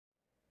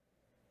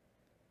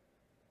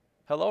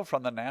Hello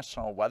from the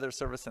National Weather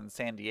Service in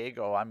San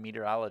Diego. I'm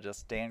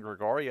meteorologist Dan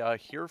Gregoria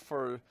here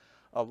for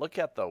a look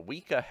at the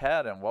week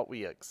ahead and what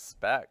we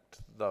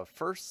expect. The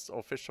first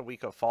official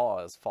week of fall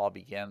as fall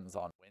begins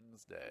on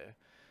Wednesday.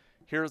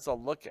 Here's a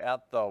look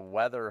at the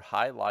weather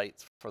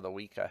highlights for the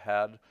week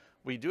ahead.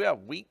 We do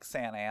have weak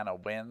Santa Ana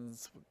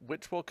winds,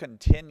 which will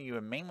continue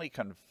and mainly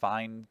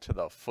confined to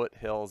the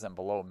foothills and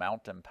below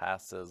mountain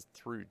passes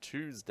through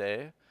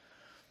Tuesday.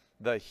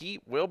 The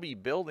heat will be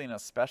building,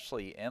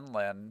 especially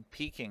inland,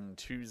 peaking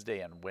Tuesday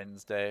and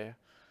Wednesday.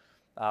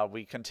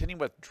 We continue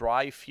with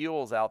dry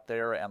fuels out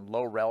there and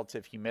low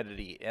relative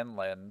humidity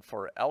inland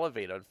for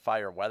elevated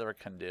fire weather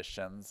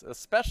conditions,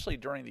 especially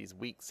during these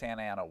weak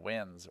Santa Ana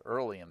winds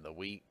early in the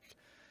week.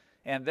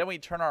 And then we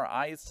turn our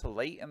eyes to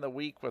late in the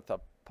week with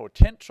a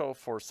potential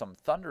for some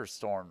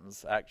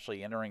thunderstorms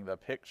actually entering the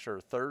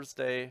picture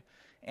Thursday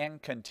and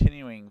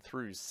continuing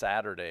through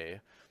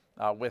Saturday.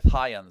 With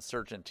high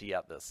uncertainty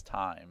at this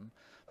time.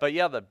 But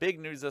yeah, the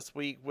big news this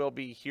week will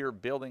be here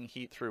building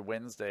heat through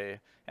Wednesday,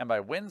 and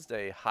by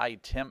Wednesday, high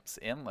temps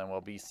inland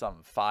will be some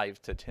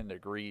 5 to 10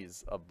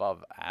 degrees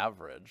above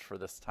average for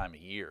this time of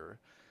year.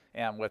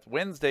 And with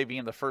Wednesday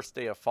being the first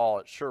day of fall,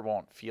 it sure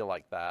won't feel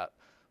like that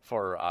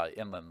for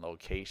inland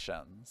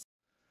locations.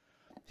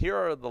 Here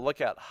are the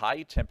look at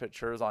high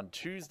temperatures. On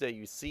Tuesday,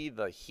 you see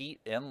the heat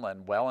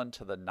inland well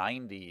into the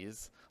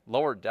 90s.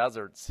 Lower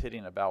deserts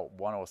hitting about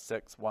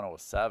 106,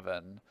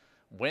 107.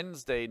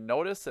 Wednesday,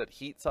 notice it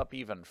heats up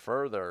even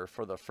further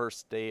for the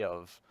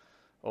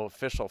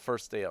official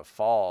first day of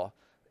fall.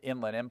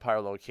 Inland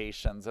Empire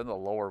locations in the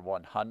lower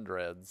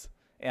 100s.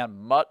 And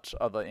much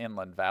of the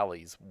inland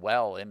valleys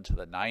well into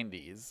the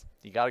 90s.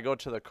 You got to go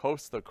to the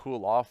coast to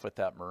cool off with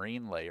that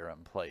marine layer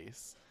in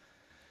place.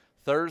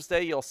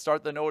 Thursday, you'll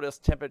start to notice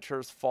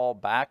temperatures fall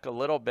back a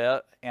little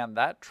bit, and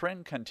that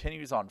trend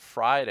continues on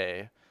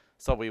Friday.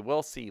 So we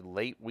will see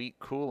late week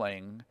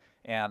cooling,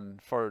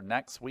 and for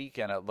next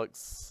weekend, it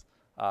looks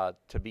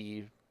to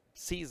be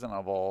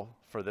seasonable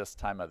for this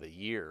time of the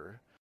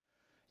year.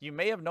 You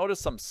may have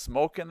noticed some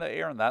smoke in the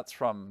air, and that's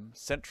from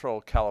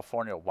Central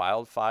California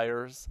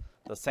wildfires.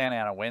 The Santa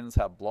Ana winds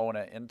have blown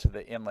it into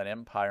the Inland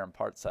Empire and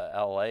parts of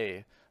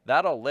LA.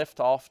 That'll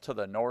lift off to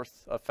the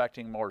north,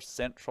 affecting more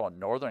central and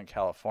northern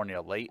California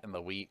late in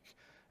the week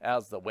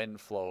as the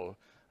wind flow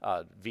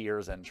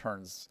veers and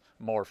turns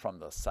more from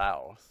the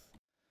south.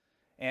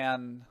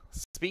 And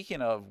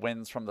speaking of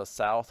winds from the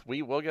south,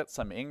 we will get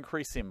some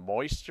increasing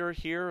moisture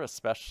here,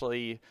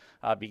 especially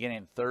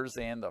beginning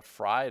Thursday into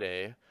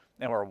Friday.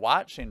 And we're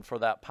watching for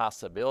that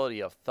possibility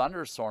of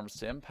thunderstorms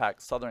to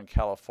impact Southern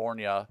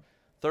California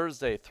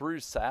Thursday through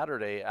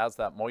Saturday as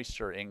that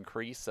moisture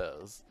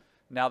increases.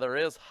 Now, there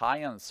is high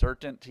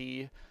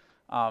uncertainty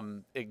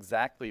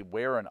exactly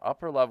where an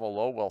upper level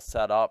low will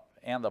set up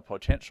and the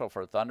potential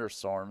for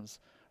thunderstorms.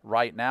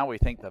 Right now, we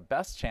think the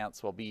best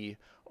chance will be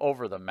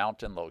over the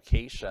mountain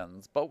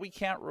locations, but we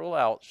can't rule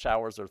out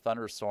showers or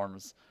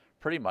thunderstorms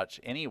pretty much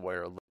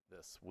anywhere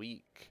this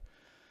week.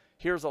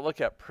 Here's a look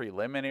at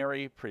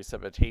preliminary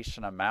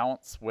precipitation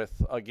amounts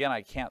with, again,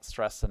 I can't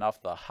stress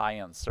enough the high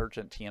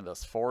uncertainty in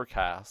this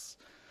forecast.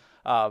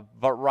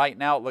 But right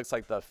now it looks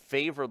like the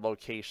favored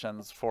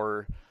locations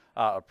for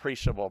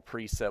appreciable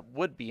precip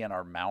would be in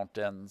our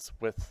mountains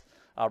with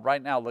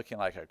right now looking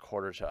like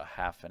 1/4 to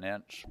 1/2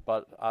 inch.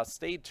 But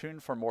stay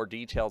tuned for more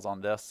details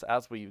on this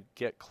as we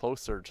get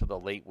closer to the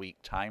late week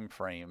time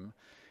frame.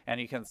 And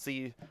you can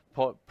see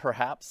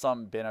perhaps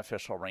some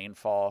beneficial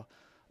rainfall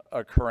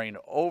occurring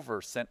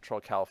over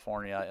Central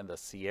California and the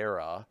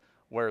Sierra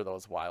where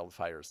those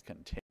wildfires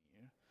continue.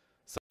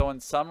 So in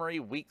summary,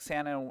 weak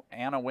Santa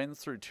Ana winds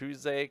through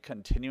Tuesday,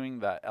 continuing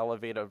the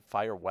elevated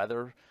fire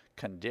weather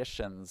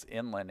conditions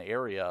inland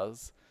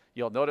areas.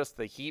 You'll notice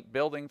the heat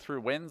building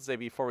through Wednesday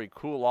before we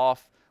cool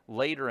off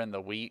later in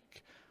the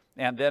week,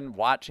 and then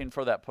watching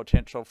for that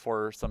potential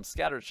for some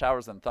scattered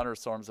showers and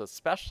thunderstorms,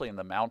 especially in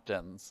the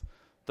mountains,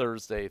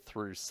 Thursday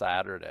through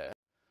Saturday.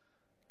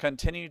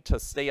 Continue to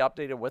stay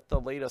updated with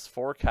the latest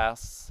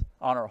forecasts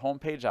on our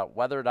homepage at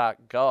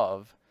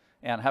weather.gov,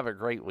 and have a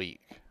great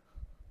week.